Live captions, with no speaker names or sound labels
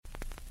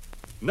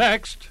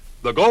Next,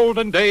 the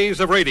golden days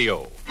of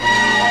radio.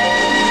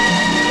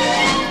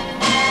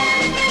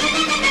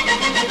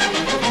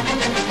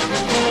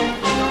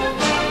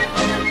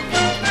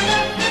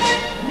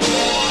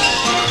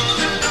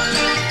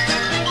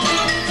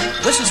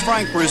 This is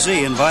Frank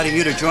Brzee inviting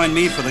you to join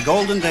me for the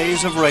golden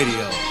days of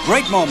radio.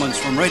 Great moments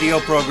from radio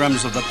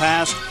programs of the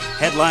past,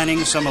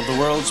 headlining some of the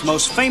world's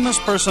most famous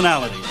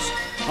personalities.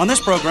 On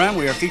this program,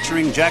 we are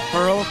featuring Jack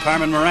Pearl,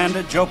 Carmen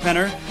Miranda, Joe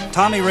Penner,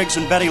 Tommy Riggs,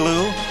 and Betty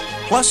Lou,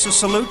 plus a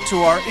salute to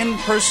our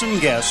in-person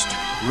guest,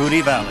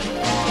 Rudy Vallée.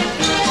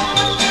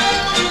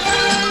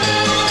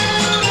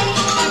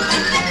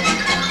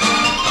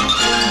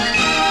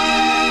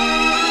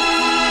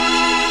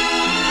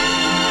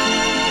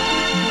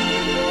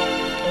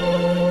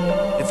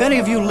 If any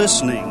of you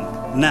listening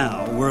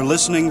now were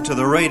listening to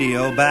the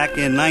radio back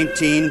in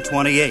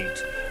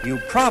 1928, you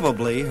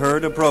probably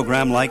heard a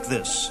program like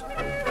this.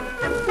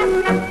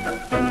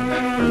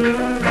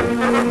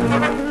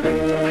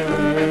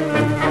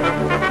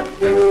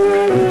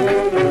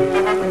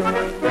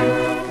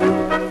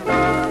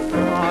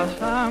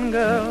 Some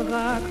girls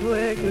are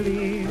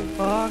quickly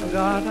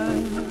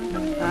forgotten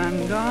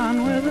and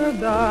gone with the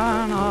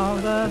dawn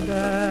of the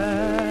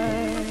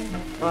day.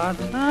 But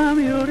some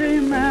you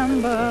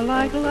remember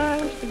like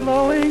last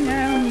glowing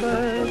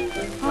embers,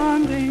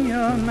 haunting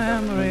your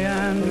memory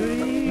and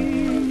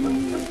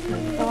dream.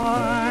 For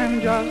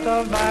I'm just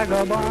a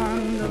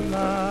vagabond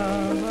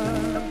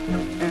lover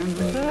in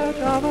search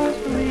of a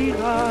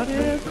sweetheart,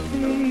 it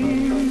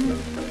seems.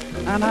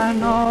 And I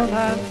know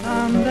that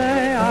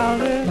someday I'll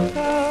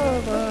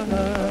discover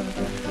her,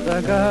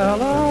 the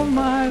girl of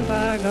my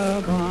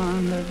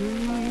vagabond dream.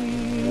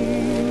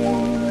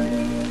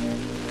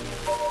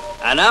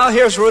 And now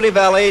here's Rudy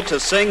Vallée to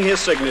sing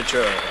his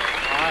signature.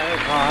 My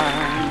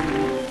time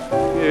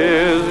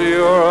is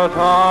your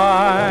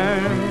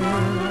time.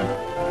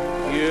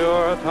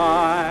 Your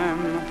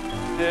time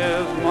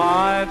is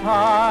my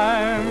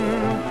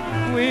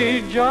time.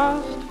 We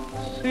just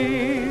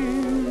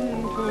seem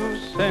to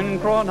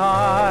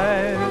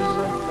synchronize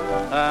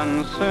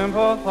and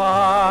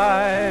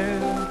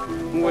sympathize.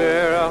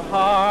 We're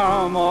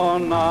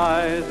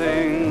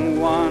harmonizing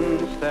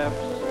one step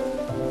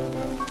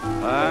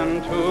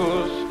and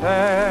two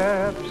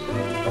steps,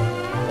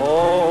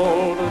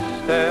 old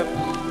steps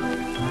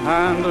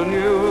and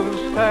new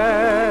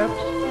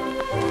steps.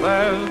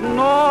 There's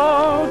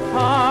no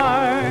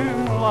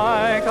time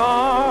like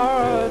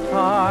our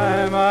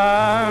time,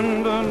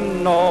 and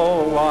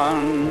no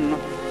one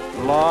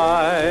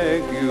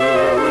like you.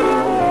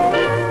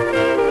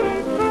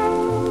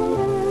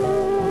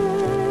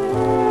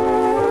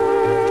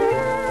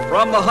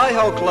 From the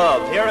Hi-Ho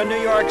Club here in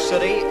New York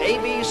City,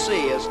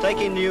 ABC is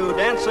taking you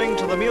dancing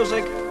to the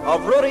music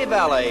of Rudy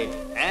Vallée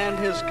and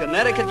his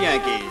Connecticut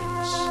Yankees.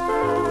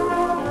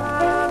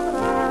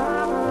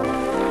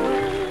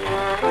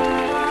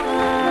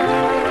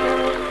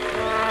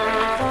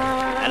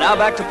 And now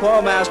back to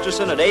Paul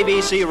Masterson at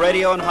ABC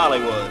Radio in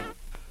Hollywood.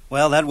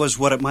 Well, that was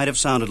what it might have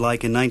sounded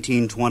like in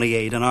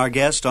 1928, and our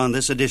guest on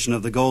this edition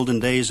of the Golden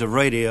Days of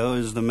Radio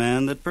is the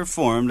man that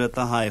performed at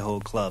the Hi-Ho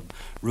Club.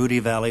 Rudy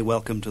Vallée,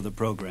 welcome to the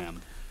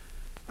program.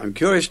 I'm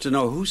curious to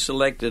know who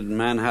selected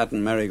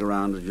Manhattan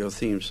Merry-Go-Round as your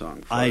theme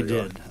song. I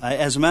did.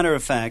 As a matter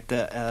of fact,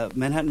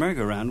 Manhattan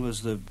Merry-Go-Round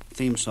was the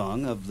theme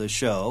song of the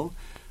show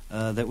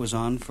that was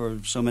on for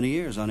so many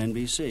years on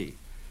NBC.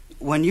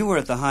 When you were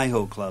at the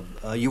Hi-Ho Club,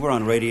 you were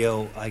on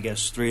radio, I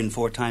guess, 3 and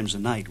 4 times a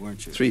night,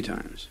 weren't you? 3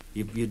 times.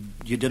 You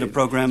did a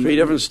program? 3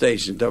 different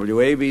stations.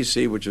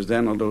 WABC, which was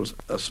then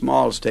a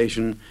small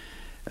station,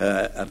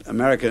 at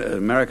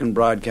American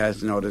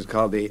Broadcasting, it was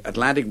called the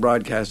Atlantic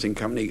Broadcasting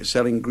Company,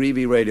 selling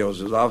Greevy radios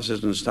as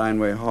offices in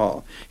Steinway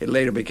Hall. It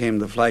later became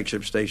the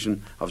flagship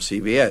station of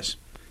CBS.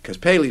 Because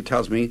Paley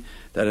tells me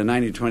that in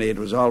 1928 it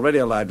was already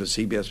allied with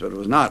CBS, but it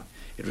was not.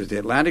 It was the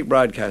Atlantic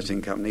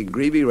Broadcasting Company,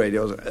 Greevy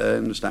radios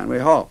in Steinway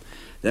Hall.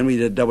 Then we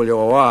did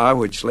WOR,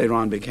 which later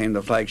on became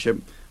the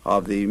flagship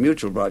of the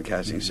Mutual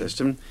Broadcasting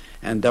System,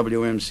 and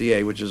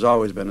WMCA, which has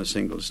always been a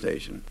single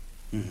station.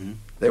 Mm-hmm.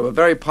 They were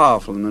very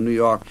powerful in the New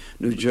York,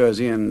 New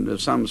Jersey, and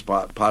some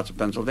parts of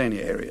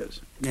Pennsylvania areas.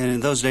 And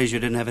in those days you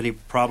didn't have any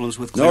problems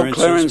with clearances?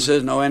 No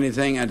clearances, no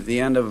anything. At the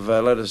end of,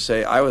 let us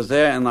say, I was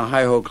there in the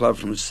Hi-Ho Club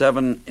from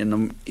 7 in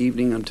the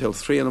evening until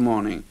 3 in the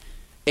morning.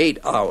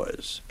 8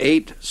 hours,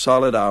 8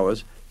 solid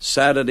hours,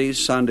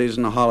 Saturdays, Sundays,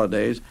 and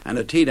holidays, and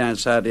a tea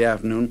dance Saturday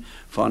afternoon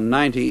for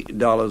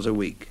 $90 a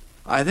week.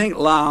 I think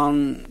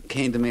Lown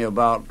came to me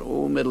about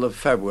middle of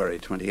February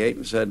 28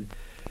 and said,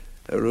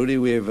 Rudy,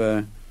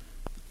 we're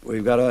going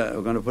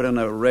to put in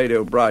a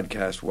radio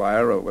broadcast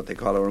wire, or what they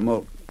call a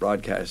remote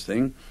broadcast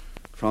thing,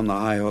 from the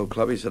Hi-Ho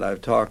Club. He said,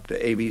 I've talked to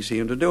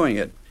ABC into doing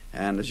it.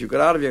 And as you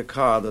got out of your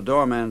car, the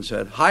doorman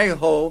said,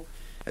 Hi-Ho,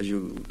 as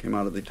you came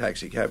out of the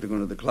taxi cab to go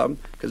into the club,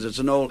 because it's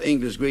an old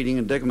English greeting,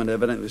 and Dickerman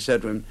evidently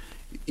said to him,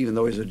 even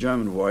though he's a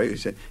German boy, he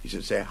said,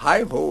 say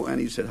hi-ho,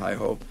 and he said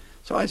hi-ho.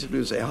 So I said, we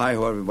would say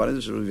hi-ho, everybody.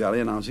 This is Rudy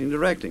Vallée announcing and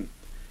directing.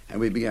 And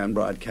we began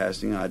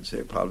broadcasting, I'd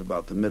say, probably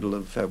about the middle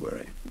of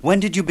February. When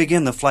did you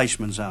begin the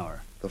Fleischman's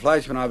Hour? The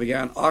Fleischmann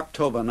began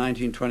October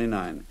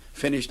 1929,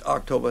 finished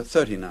October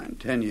 39,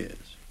 10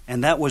 years.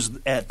 And that was,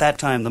 at that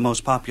time, the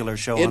most popular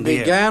show It on the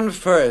air. began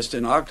first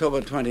in October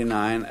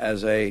 29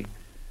 as a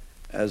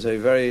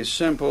very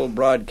simple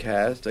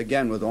broadcast,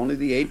 again with only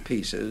the 8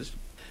 pieces.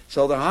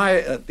 So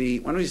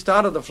when we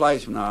started the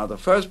Fleischmann Hour, the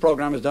first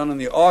program was done in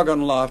the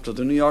organ loft of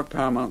the New York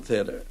Paramount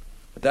Theater.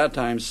 At that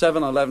time,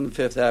 711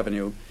 Fifth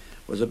Avenue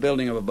was a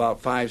building of about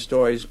 5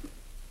 stories,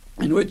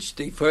 in which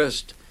the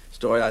first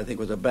story, I think,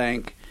 was a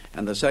bank,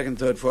 and the second,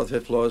 third, fourth,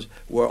 fifth floors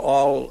were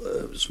all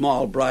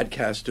small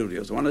broadcast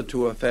studios. 1 or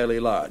 2 were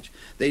fairly large.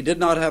 They did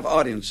not have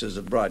audiences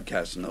at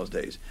broadcasts in those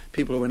days.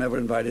 People were never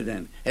invited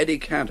in. Eddie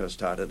Cantor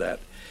started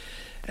that.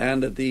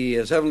 And at the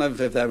 711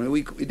 Fifth Avenue,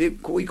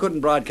 we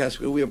couldn't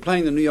broadcast. We were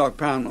playing the New York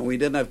Paramount. We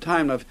didn't have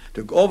time enough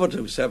to go over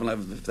to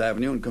 711 Fifth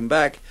Avenue and come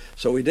back.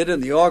 So we did it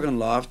in the organ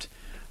loft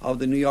of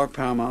the New York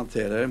Paramount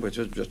Theater, which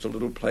was just a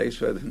little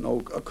place with no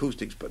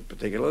acoustics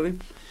particularly.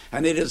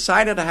 And they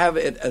decided to have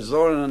it as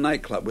though in a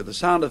nightclub with the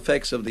sound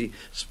effects of the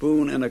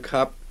spoon in a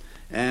cup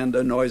and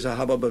a noise, a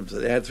hubbub.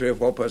 They had 3 or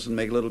 4 persons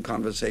make a little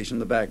conversation in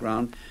the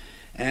background.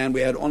 And we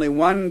had only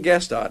one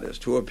guest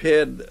artist who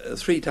appeared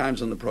 3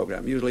 times in the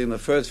program, usually in the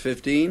first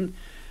 15,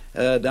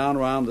 down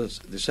around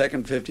the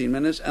second 15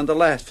 minutes, and the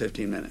last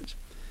 15 minutes.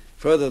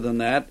 Further than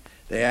that,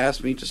 they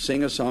asked me to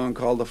sing a song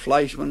called the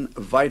Fleischmann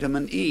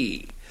Vitamin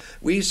E.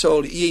 We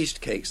sold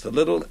yeast cakes, the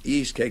little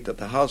yeast cake that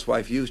the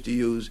housewife used to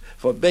use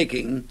for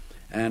baking.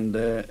 And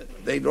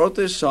they wrote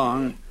this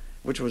song,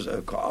 which was,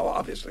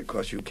 obviously, of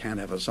course, you can't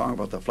have a song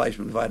about the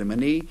Fleischmann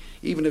Vitamin E.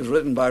 Even if it was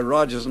written by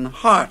Rodgers and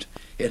Hart,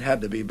 it had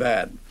to be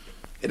bad.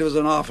 It was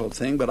an awful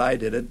thing, but I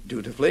did it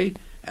dutifully,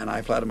 and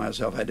I flatter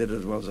myself I did it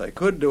as well as I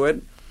could do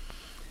it,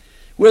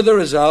 with the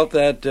result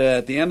that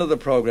at the end of the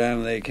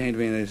program, they came to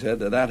me and they said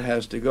that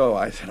has to go.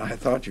 I said, I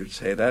thought you'd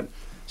say that.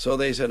 So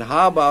they said,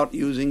 how about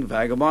using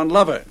Vagabond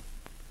Lover?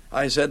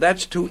 I said,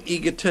 that's too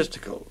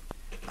egotistical.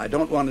 I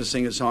don't want to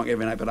sing a song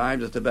every night, but I'm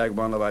just a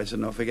vagabond lover. I said,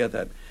 no, forget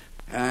that.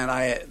 And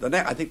I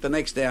think the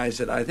next day I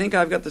said, I think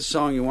I've got the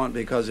song you want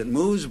because it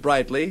moves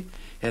brightly,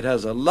 it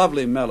has a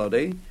lovely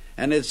melody,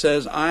 and it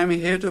says, I'm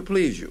here to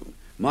please you.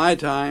 My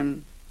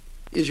time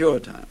is your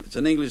time. It's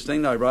an English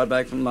thing that I brought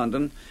back from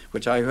London,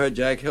 which I heard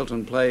Jack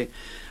Hilton play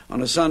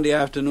on a Sunday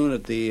afternoon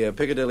at the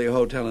Piccadilly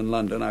Hotel in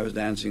London. I was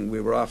dancing.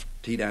 We were off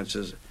tea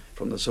dances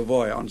from the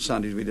Savoy on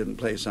Sundays. We didn't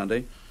play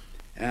Sunday.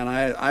 And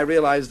I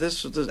realized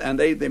this was, and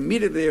they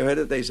immediately heard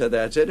it. They said,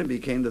 that's it, and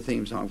became the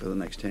theme song for the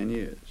next 10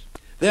 years.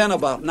 Then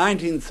about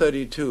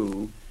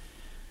 1932,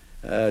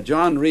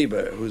 John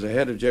Reber, who's the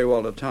head of J.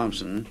 Walter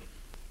Thompson,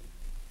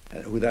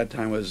 who that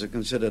time was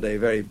considered a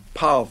very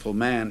powerful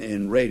man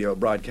in radio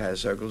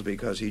broadcast circles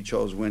because he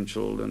chose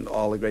Winchell and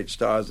all the great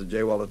stars that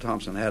J. Walter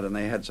Thompson had, and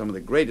they had some of the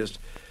greatest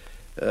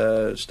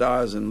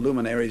stars and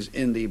luminaries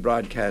in the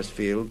broadcast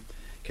field,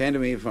 came to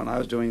me when I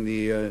was doing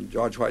the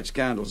George White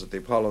Scandals at the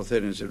Apollo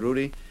Theater and said,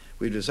 Rudy,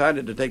 we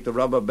decided to take the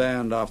rubber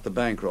band off the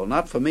bankroll.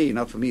 Not for me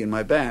and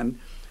my band,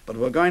 but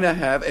we're going to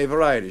have a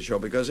variety show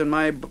because in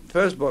my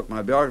first book,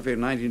 my biography of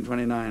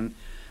 1929,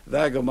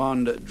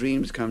 Vagabond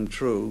Dreams Come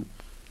True,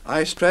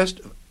 I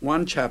stressed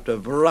one chapter,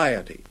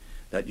 variety,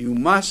 that you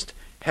must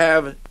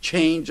have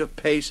change of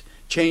pace,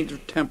 change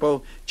of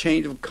tempo,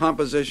 change of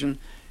composition.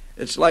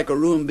 It's like a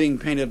room being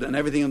painted and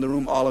everything in the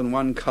room all in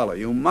one color.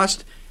 You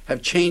must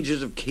have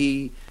changes of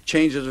key,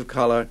 changes of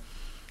color,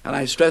 and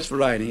I stressed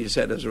variety. He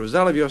said, as a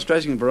result of your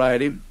stressing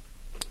variety,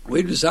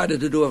 we decided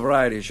to do a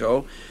variety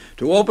show,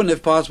 to open,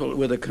 if possible,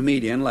 with a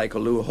comedian like a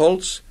Lou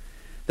Holtz,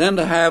 then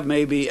to have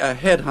maybe a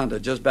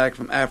headhunter just back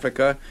from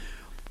Africa.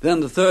 Then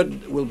the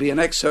third will be an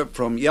excerpt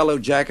from Yellow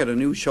Jacket, a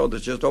new show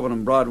that's just opened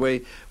on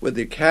Broadway, with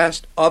the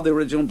cast of the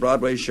original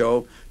Broadway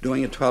show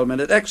doing a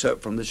 12-minute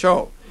excerpt from the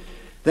show.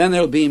 Then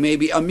there'll be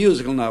maybe a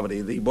musical novelty.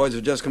 The boys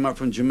have just come up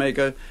from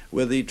Jamaica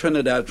with the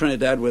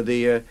Trinidad with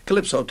the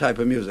calypso type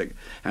of music.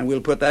 And we'll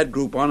put that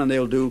group on and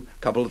they'll do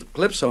a couple of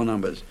calypso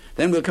numbers.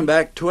 Then we'll come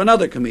back to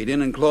another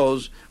comedian and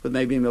close with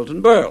maybe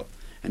Milton Berle.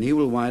 And he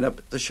will wind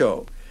up the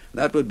show.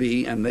 That would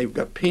be, and they've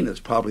got peanuts,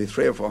 probably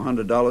 $300 or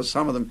 $400.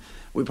 Some of them,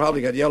 we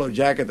probably got Yellow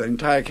Jacket, the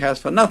entire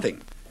cast, for nothing.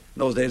 In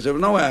those days there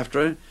was no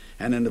after.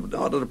 And in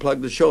order to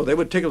plug the show, they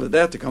would tickle to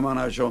death to come on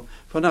our show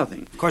for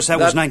nothing. Of course, that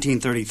was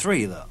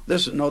 1933, though.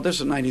 This is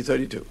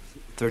 1932.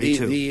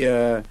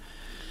 32.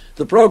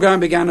 The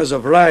program began as a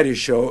variety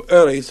show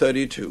early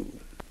 32.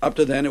 Up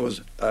to then, it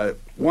was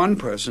one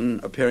person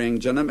appearing,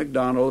 Jenna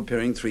MacDonald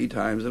appearing 3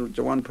 times, and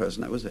one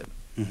person, that was it.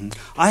 Mm-hmm.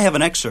 I have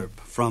an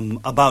excerpt from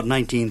about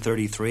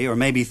 1933, or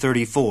maybe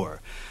 34.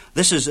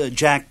 This is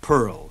Jack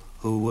Pearl,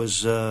 who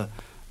was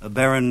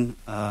Baron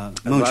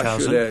Munchausen.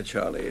 Was You There,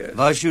 Charlie, yes.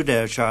 Was You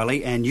There,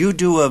 Charlie, and you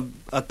do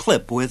a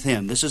clip with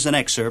him. This is an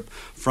excerpt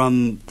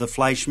from the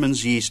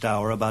Fleischmann's Yeast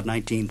Hour about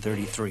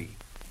 1933.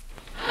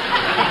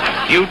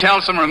 You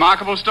tell some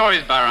remarkable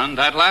stories, Baron.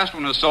 That last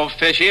one was so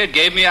fishy it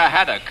gave me a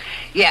headache.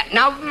 Yeah,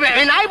 now,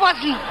 and I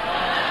wasn't...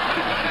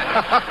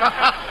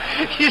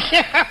 You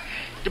see,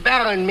 the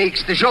Baron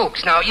makes the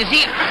jokes. Now, you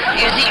see,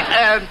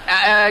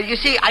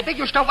 I beg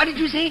your pardon, what did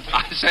you say?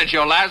 I said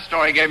your last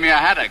story gave me a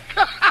headache.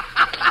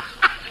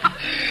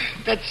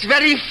 That's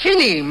very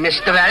funny,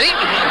 Mr. Valley.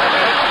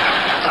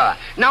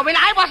 Now, when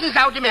I was in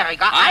South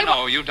America, I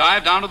know. You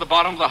dived down to the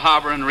bottom of the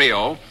harbor in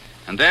Rio,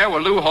 and there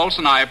were Lou Holtz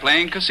and I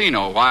playing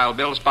casino while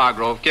Bill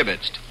Spargrove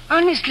kibitzed.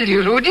 Honestly,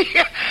 Rudy,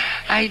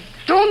 I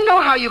don't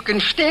know how you can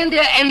stand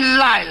there and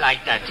lie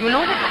like that, you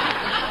know?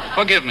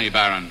 Forgive me,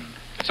 Baron.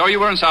 So you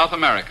were in South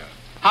America.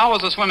 How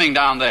was the swimming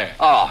down there?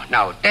 Oh,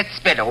 now, that's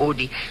better,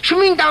 Rudy.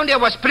 Swimming down there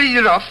was pretty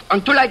rough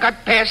until I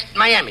got past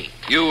Miami.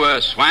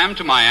 You swam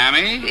to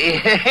Miami?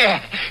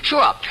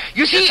 Sure.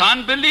 You see... It's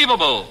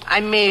unbelievable. I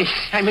made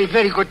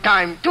very good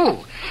time, too.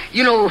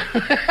 You know,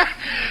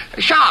 a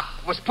shark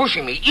was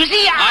pushing me. You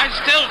see, I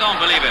still don't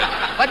believe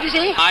it. What you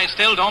say? I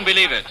still don't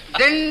believe it.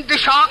 Then the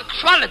shark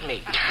swallowed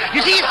me.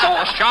 You see, so...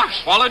 A shark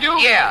swallowed you?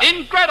 Yeah.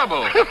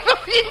 Incredible.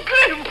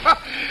 Incredible.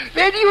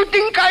 Where do you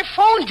think I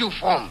found you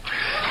from?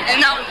 And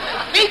now,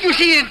 wait, you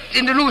see it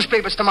in the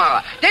newspapers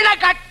tomorrow. Then I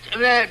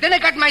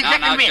got my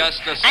second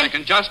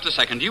win. Just a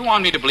second. Do you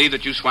want me to believe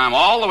that you swam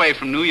all the way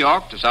from New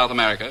York to South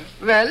America?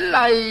 Well,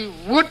 I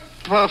would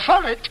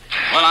prefer it.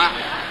 Well,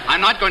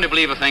 I'm not going to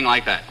believe a thing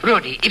like that.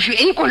 Rudy, if you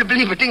ain't going to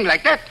believe a thing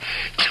like that,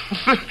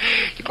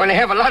 you're going to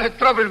have a lot of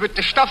trouble with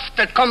the stuff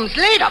that comes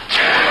later.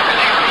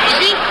 You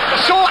see?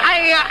 So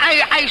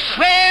I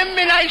swam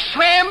and I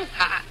swam.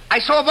 I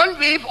saw one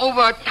wave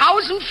over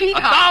 1,000 feet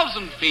high.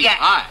 1,000 feet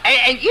high?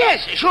 And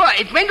yes, sure,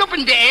 it went up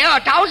in the air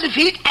 1,000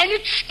 feet and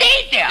it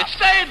stayed there. It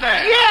stayed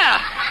there?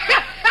 Yeah.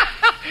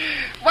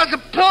 Was a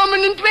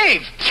permanent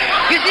wave.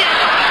 You see?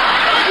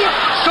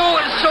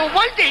 So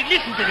one day,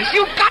 listen to this.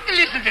 You've got to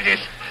listen to this.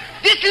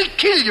 This'll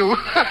kill you.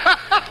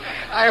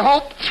 I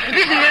hope.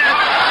 Listen.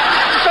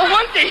 So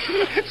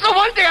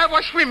one day I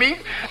was swimming,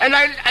 and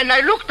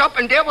I looked up,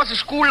 and there was a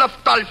school of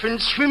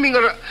dolphins swimming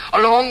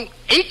along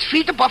 8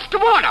 feet above the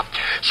water.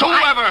 So Who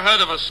ever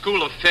heard of a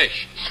school of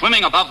fish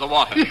swimming above the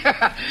water?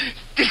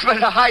 This was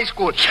a high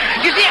school.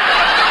 You see,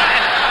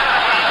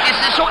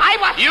 so I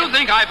was... You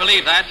think I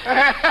believe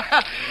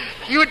that?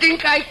 You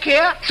think I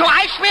care? So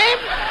I swam,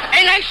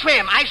 and I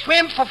swam. I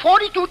swam for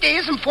 42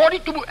 days and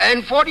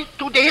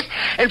 42 days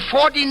and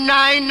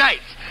 49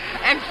 nights.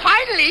 And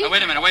finally...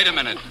 Wait a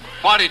minute.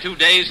 42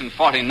 days and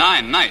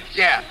 49 nights?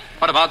 Yeah.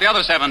 What about the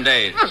other 7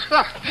 days?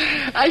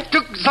 I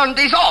took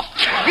Sundays off.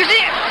 You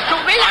see, so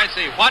when I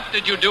see. What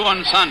did you do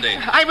on Sunday?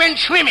 I went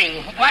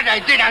swimming. What I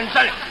did on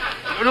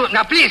Sunday.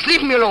 Now, please,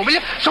 leave me alone, will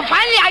you? So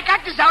finally I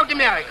got to South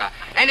America,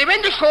 and I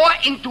went ashore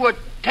into a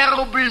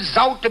terrible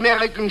South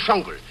American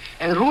jungle.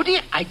 And, Rudy,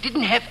 I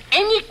didn't have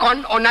any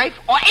gun or knife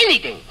or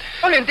anything.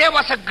 And there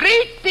was a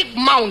great big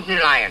mountain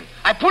lion.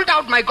 I pulled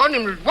out my gun,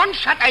 and with one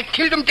shot, I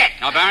killed him dead.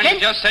 Now, Baron, you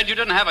just said you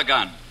didn't have a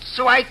gun.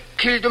 So I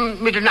killed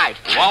him with a knife.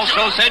 You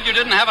also said you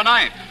didn't have a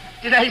knife.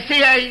 Did I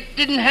say I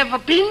didn't have a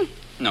pin?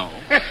 No.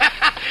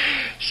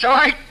 So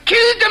I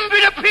killed him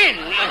with a pin.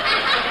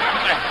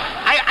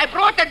 I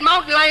brought that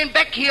mountain lion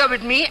back here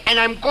with me, and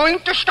I'm going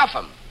to stuff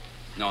him.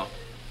 No.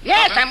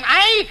 Yes, I'm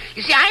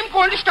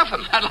going to stuff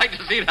him. I'd like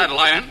to see that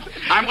lion.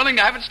 I'm willing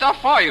to have it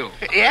stuffed for you.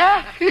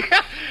 Yeah?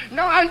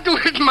 No, I'll do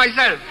it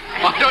myself.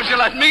 Why don't you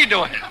let me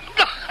do it?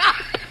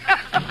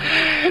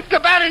 The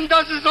Baron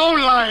does his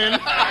own lion.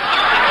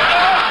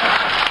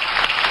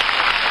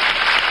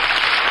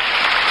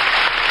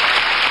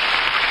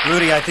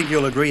 Rudy, I think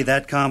you'll agree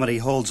that comedy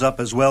holds up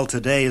as well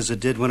today as it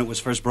did when it was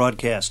first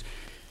broadcast.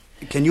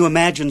 Can you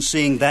imagine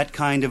seeing that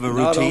kind of a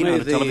routine on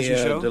a television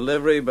show? Not only the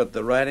delivery, but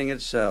the writing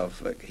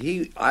itself.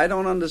 I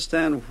don't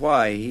understand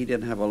why he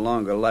didn't have a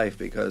longer life,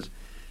 because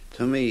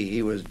to me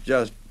he was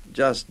just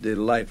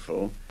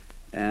delightful.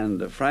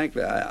 And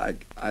frankly, I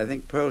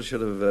think Pearl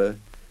should have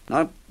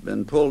not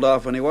been pulled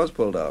off when he was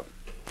pulled off.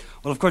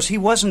 Well, of course, he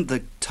wasn't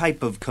the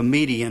type of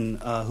comedian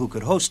who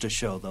could host a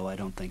show, though, I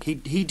don't think.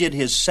 He did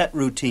his set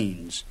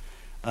routines.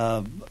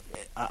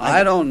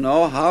 I don't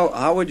know.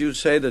 How would you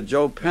say that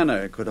Joe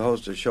Penner could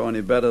host a show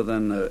any better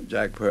than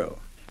Jack Pearl?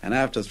 And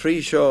after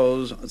 3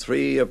 shows,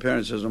 3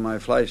 appearances on my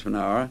Fleischman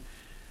Hour,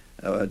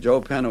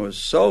 Joe Penner was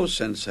so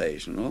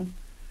sensational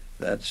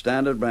that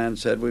Standard Brand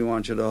said, we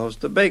want you to host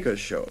the Baker's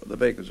Show. The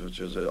Baker's, which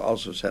was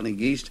also selling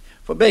yeast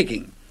for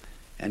baking.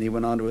 And he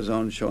went on to his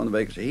own show on the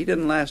Baker's Show. He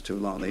didn't last too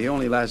long. He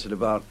only lasted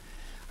about,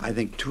 I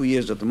think, 2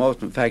 years at the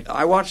most. In fact,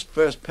 I watched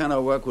first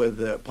Penner work with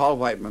Paul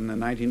Whiteman in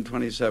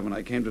 1927.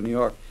 I came to New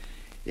York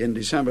in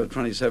December of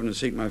 27 to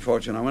seek my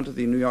fortune. I went to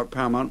the New York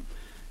Paramount,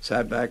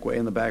 sat back way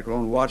in the back row,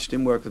 and watched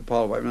him work with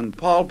Paul Whiteman. And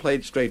Paul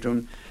played straight to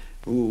him,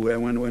 who,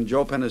 when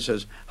Joe Penner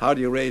says, how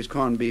do you raise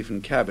corned beef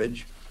and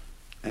cabbage?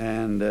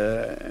 And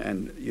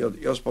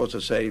you're supposed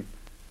to say,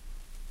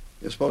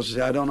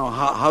 I don't know,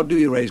 how do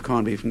you raise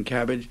corned beef and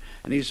cabbage?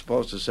 And he's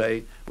supposed to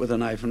say, with a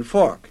knife and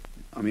fork.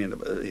 I mean,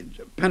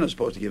 Penner's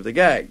supposed to give the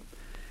gag.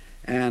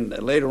 And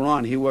later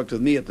on, he worked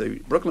with me at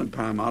the Brooklyn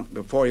Paramount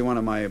before he went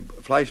on my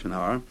Fleischman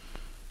Hour.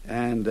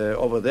 And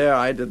over there,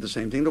 I did the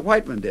same thing that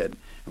Whiteman did.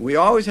 And we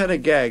always had a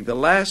gag. The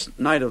last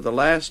night of the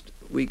last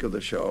week of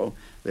the show,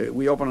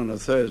 we opened on a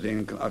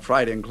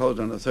Friday and closed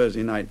on a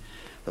Thursday night.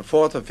 The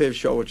 4th or 5th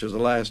show, which was the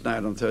last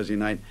night on Thursday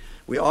night,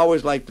 we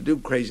always liked to do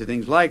crazy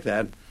things like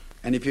that.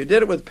 And if you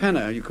did it with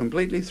Penner, you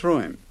completely threw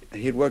him.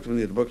 he'd worked with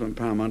me at Brooklyn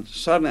Paramount.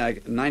 Suddenly,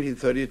 in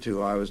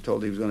 1932, I was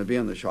told he was going to be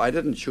on the show. I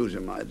didn't choose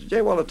him.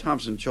 J. Walter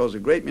Thompson chose a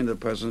great many of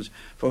the persons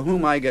for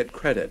whom I get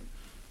credit.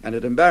 And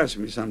it embarrassed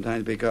me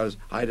sometimes because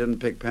I didn't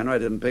pick Penner, I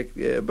didn't pick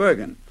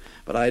Bergen.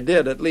 But I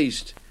did at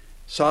least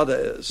saw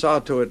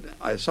to it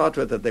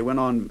that they went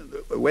on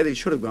the way they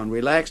should have gone,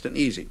 relaxed and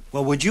easy.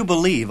 Well, would you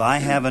believe I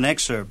have an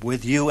excerpt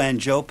with you and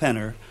Joe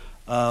Penner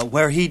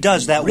where he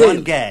does that Really?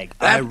 one gag?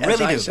 That, I really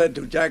do. as I said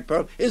to Jack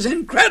Pearl, is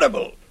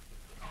incredible.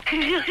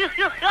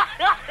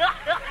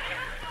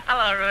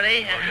 Hello,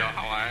 Rudy. Oh, Joe,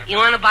 how are you? You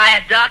want to buy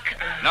a duck?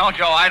 No,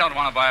 Joe, I don't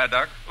want to buy a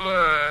duck.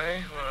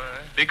 Why?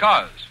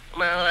 Because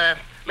Well,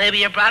 maybe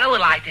your brother would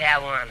like to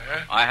have one,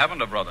 huh? I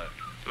haven't a brother.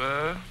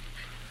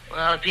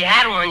 Well, if you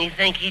had one, you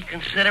think he'd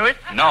consider it?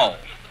 No.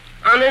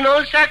 Under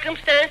no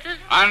circumstances?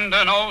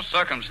 Under no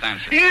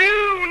circumstances.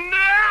 You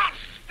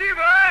nasty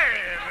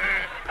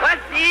man!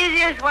 What's the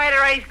easiest way to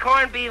raise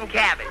corned beef and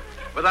cabbage?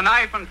 With a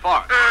knife and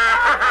fork.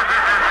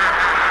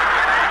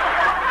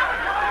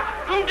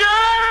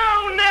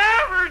 Don't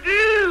never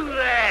do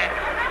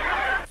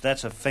that!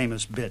 That's a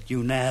famous bit,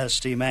 you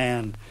nasty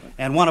man.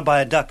 And Want to Buy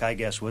a Duck, I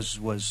guess, was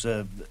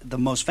the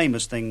most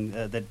famous thing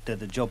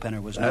that Joe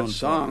Penner was known That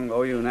song,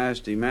 Oh You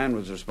Nasty Man,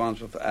 was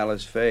responsible for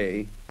Alice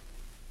Faye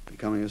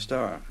becoming a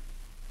star.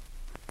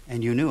 for.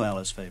 And you knew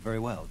Alice Faye very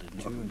well,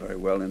 didn't you? Very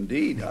well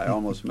indeed. I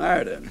almost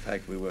married her. In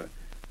fact, we were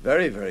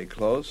very, very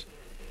close.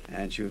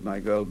 And she was my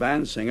girl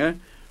band singer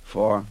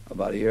for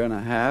about a year and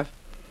a half.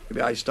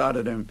 I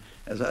started him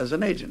as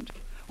an agent.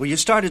 Well, you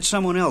started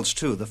someone else,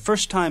 too. The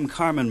first time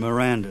Carmen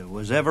Miranda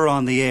was ever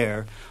on the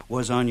air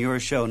was on your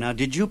show. Now,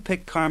 did you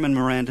pick Carmen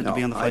Miranda to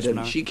be on the I first didn't.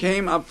 hour? She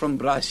came up from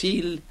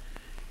Brazil,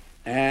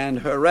 and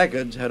her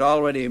records had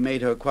already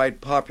made her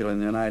quite popular in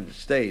the United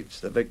States.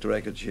 The Victor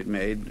records she'd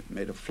made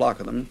a flock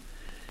of them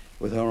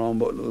with her own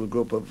little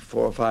group of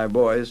 4 or 5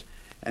 boys.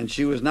 And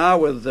she was now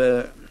with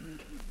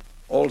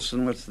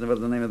Olsen, what's the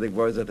name of the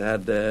boys that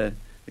had the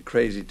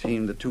crazy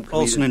team, the two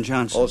comedians? Olsen and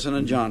Johnson. Olsen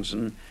and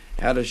Johnson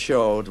had a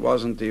show. It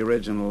wasn't the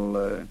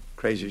original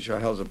crazy show,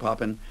 Hell's a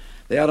Poppin'.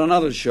 They had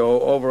another show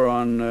over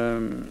on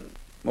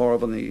more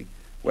over on the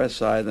west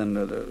side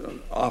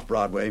than off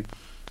Broadway,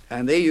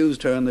 and they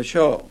used her in the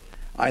show.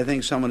 I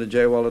think someone at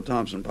J. Walter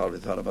Thompson probably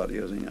thought about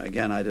using her.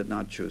 Again, I did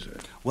not choose her.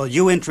 Well,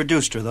 you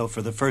introduced her, though,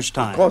 for the first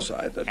time. Of course,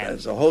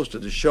 as the host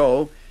of the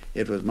show,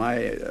 it was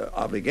my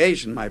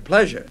obligation, my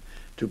pleasure,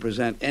 to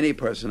present any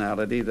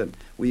personality that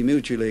we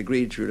mutually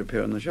agreed should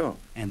appear on the show.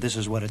 And this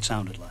is what it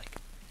sounded like.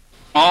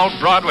 All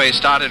Broadway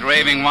started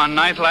raving one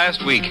night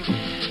last week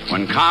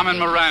when Carmen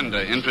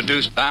Miranda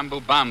introduced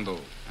Bamboo Bamboo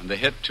and the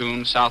hit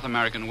tune South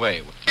American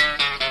Way.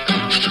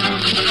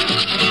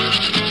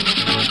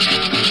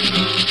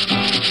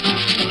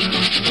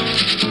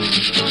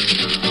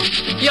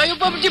 Olha o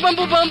bambu de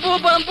bambu, bambu,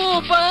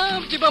 bambu,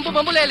 bambu de bambu,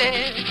 bambu, lelê.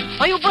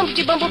 Olha o bambu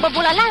de bambu,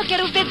 bambu, lalá.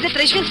 Quero ver dizer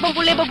 3 vezes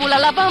bambu, lê, bambu,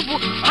 lalá, bambu.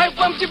 Olha o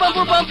bambu de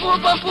bambu, bambu,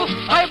 bambu.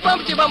 Olha o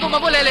bambu de bambu,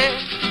 bambu, lelê.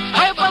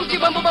 Olha o bambu de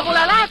bambu, bambu,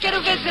 lalá.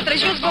 Quero ver dizer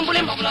 3 vezes bambu,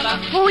 lê, bambu, lalá.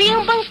 Fui em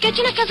um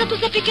banquete na casa do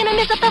Zé Pequeno. A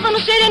mesa tava no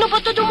sereno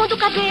pra todo mundo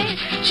caber.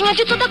 Tinha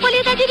de toda a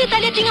qualidade de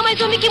Itália. Tinha mais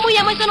homem que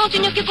mulher, mas eu não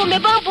tinha o que comer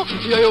bambu.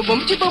 E aí o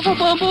bambu de bambu,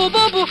 bambu,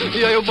 bambu.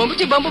 E aí o bambu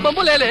de bambu,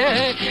 bambu,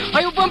 lelê.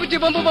 Olha o bambu de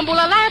bambu, bambu,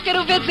 lalá.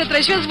 Quero ver dizer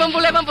 3 vezes bambu,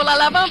 lê, bambu,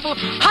 lalá, bambu.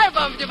 Olha o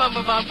bambu de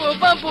bambu, bambu,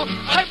 bambu.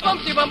 Olha o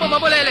bambu de bambu,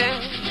 bambu, lelê.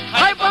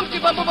 Olha o bambu de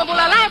bambu, bambu,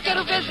 lalá.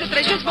 Quero ver dizer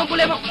 3 vezes bambu,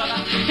 lê, bambu, lalá.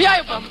 E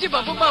aí o bambu de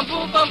bambu,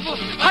 bambu, bambu.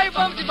 Olha o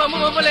bambu de bambu,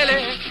 bambu,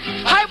 lelê.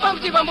 Olha o bambu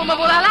de bambu,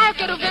 bambu, lalá.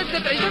 Quero ver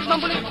dizer 3 vezes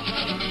bambu, lê, bambu,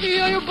 lalá. E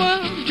aí o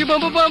bambu de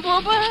bambu,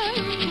 bambu,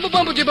 bambu.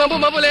 Bambu de bambu,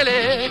 bambu,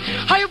 lelê.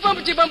 Olha o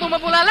bambu de bambu,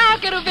 bambu, lalá.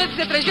 Quero ver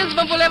dizer 3 vezes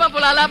bambu, lê, bambu,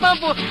 lalá,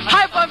 bambu.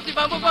 Olha o bambu de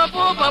bambu,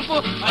 bambu, bambu.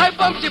 Olha o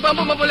bambu de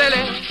bambu, bambu,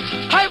 lelê.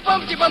 Olha o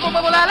bambu de bambu,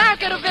 bambu, lalá.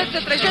 Quero ver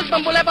dizer 3 vezes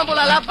bambu, lê, bambu,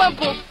 lalá,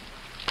 bambu.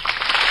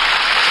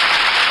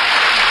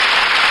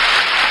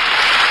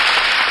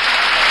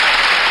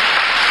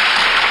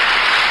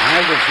 I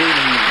have the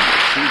feeling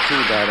she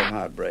too died of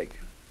heartbreak.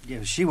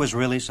 Yeah, she was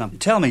really something.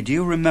 Tell me, do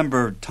you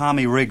remember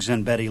Tommy Riggs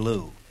and Betty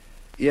Lou?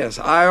 Yes,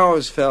 I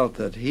always felt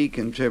that he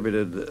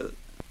contributed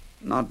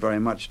not very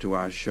much to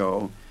our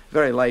show.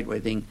 Very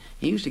lightweight thing.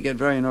 He used to get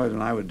very annoyed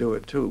when I would do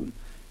it too.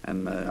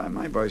 And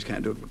my boys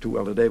can't do it too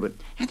well today, but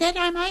at that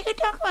time I could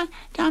talk like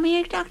Tommy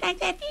used to talk like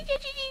that.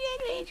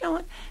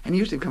 And he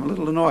used to become a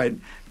little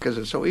annoyed because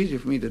it's so easy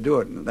for me to do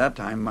it. And at that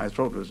time my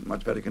throat was in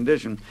much better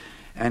condition.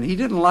 And he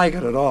didn't like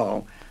it at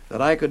all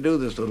that I could do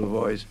this little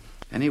voice.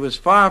 And he was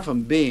far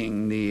from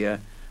being the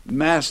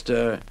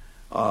master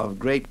of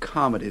great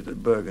comedy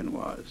that Bergen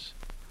was.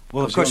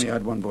 Well, of course, he only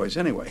had one voice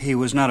anyway. He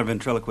was not a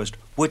ventriloquist,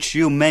 which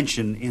you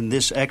mention in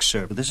this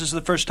excerpt. This is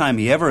the first time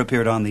he ever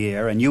appeared on the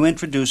air, and you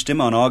introduced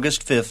him on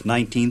August 5th,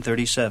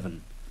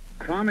 1937.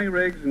 Tommy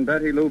Riggs and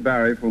Betty Lou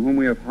Barry, for whom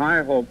we have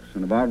high hopes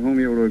and about whom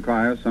you will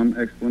require some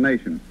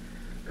explanation.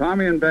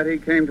 Tommy and Betty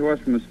came to us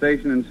from a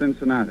station in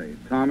Cincinnati.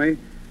 Tommy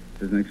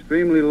is an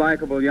extremely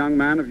likable young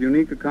man of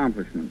unique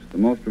accomplishments, the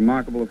most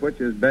remarkable of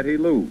which is Betty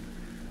Lou.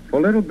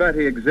 For little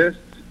Betty exists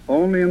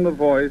only in the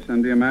voice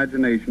and the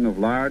imagination of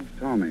large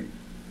Tommy.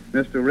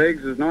 Mr.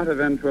 Riggs is not a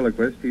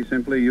ventriloquist. He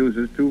simply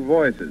uses two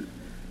voices,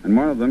 and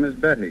one of them is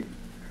Betty.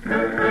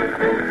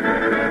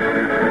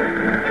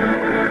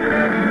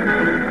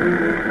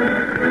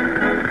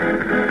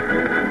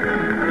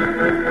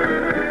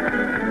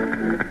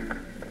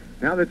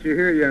 Now that you're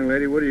here, young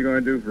lady, what are you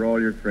going to do for all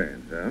your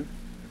friends, huh?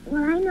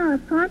 Well, I know a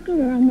poetry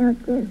that I know,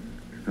 too.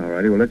 All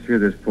righty, well, let's hear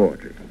this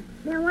poetry.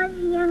 There was a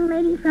young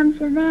lady from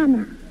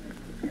Savannah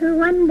who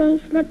one day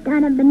slipped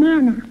on a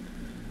banana.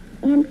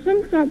 And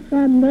since that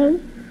sad day,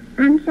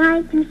 I'm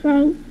sorry to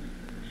say,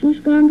 she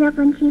stands up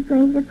when she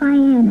plays the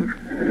piano.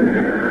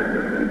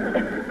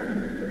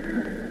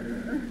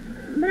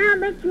 But I'll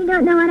bet you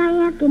don't know what I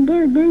have to do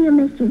you,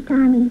 Mr.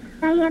 Tommy?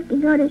 I have to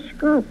go to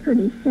school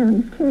pretty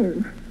soon,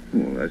 too.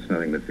 Well, that's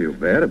nothing to feel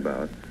bad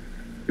about.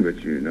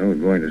 But you know,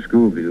 going to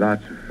school will be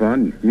lots of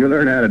fun. You'll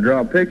learn how to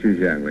draw pictures,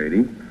 young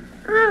lady.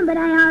 Oh, but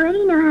I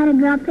already know how to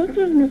draw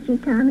pictures, Mr.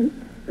 Tommy.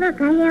 Look,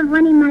 I have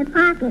one in my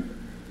pocket.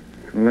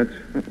 Well,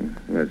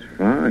 that's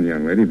fine,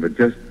 young lady, but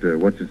just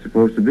what's it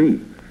supposed to be?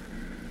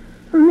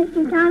 Well,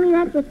 Mr. Tommy,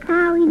 that's a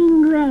cow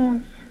eating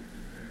grass.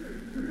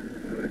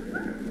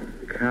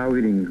 Cow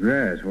eating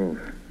grass? Well,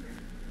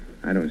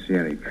 I don't see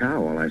any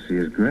cow. All I see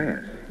is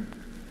grass.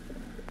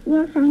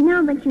 Yes, I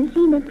know, but you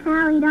see, the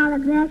cow ate all the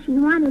grass he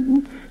wanted,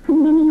 and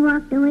then he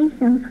walked away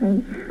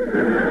someplace.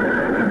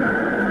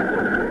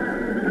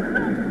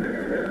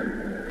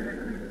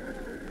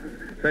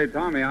 Say,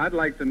 Tommy, I'd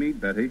like to meet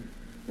Betty.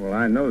 Well,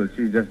 I know that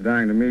she's just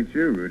dying to meet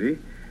you, Rudy.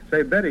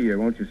 Say, Betty,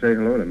 won't you say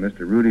hello to Mr.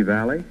 Rudy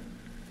Valley?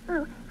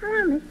 Oh,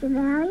 hello, Mr.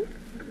 Valley.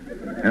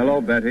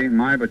 Hello, Betty.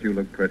 My, but you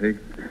look pretty.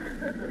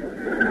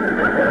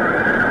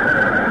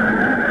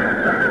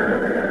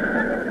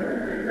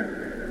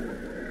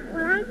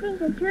 Well, I think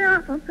that you're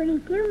awful pretty,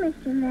 too,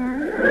 Mr.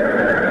 Valley.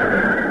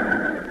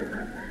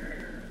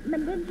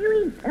 But did you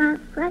eat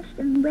crust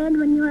of bread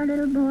when you were a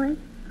little boy?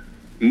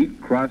 Eat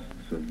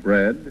crusts of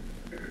bread?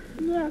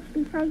 Yes,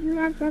 because you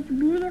have such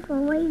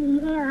beautiful wavy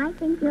hair. I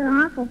think you're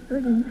awful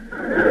pretty.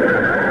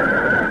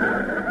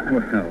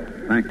 Well,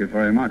 thank you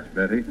very much,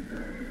 Betty.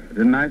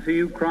 Didn't I see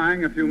you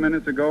crying a few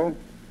minutes ago?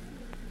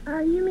 Oh,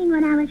 you mean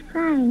when I was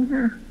crying,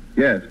 huh?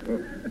 Yes.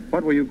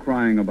 What were you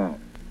crying about?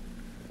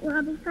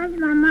 Well, because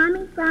my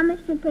mommy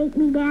promised to take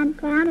me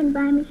downtown and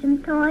buy me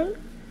some toys,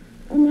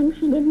 and then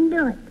she didn't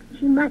do it.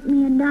 She bought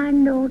me a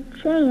darned old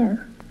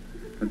chair.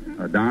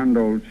 A darned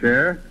old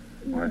chair?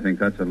 Well, I think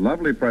that's a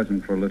lovely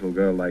present for a little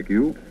girl like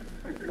you.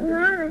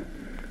 Well,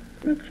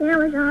 the chair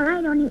was all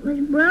right, only it was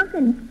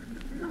broken.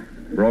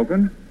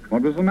 Broken?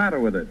 What was the matter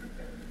with it?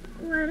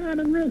 Well, it had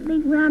a great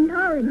big round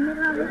hole in the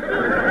middle of the seat.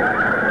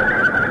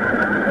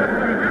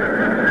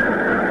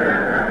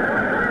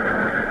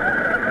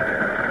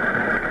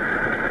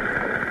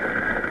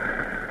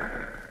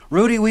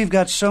 Rudy, we've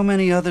got so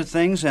many other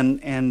things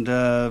and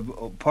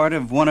part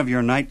of one of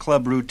your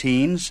nightclub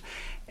routines,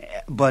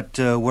 but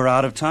we're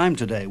out of time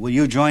today. Will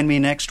you join me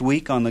next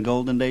week on the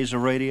Golden Days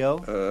of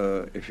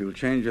Radio? If you'll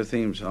change your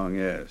theme song,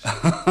 yes.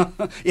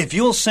 If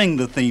you'll sing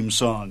the theme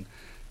song.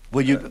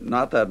 Will you?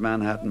 Not that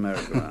Manhattan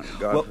merry-go-round,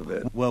 God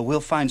forbid. Well,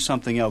 we'll find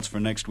something else for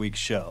next week's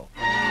show.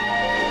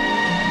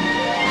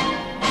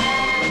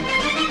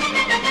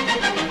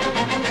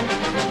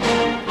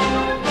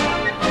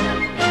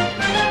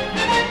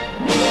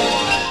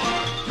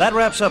 That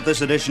wraps up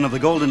this edition of the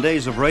Golden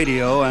Days of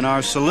Radio, and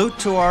our salute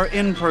to our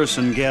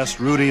in-person guest,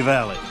 Rudy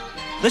Valley.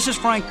 This is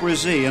Frank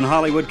Brzee in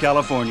Hollywood,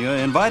 California,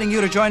 inviting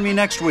you to join me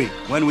next week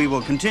when we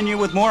will continue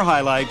with more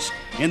highlights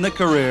in the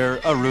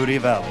career of Rudy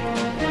Valley.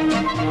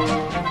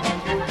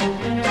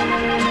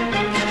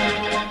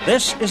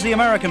 This is the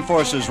American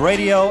Forces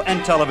Radio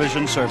and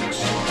Television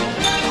Service.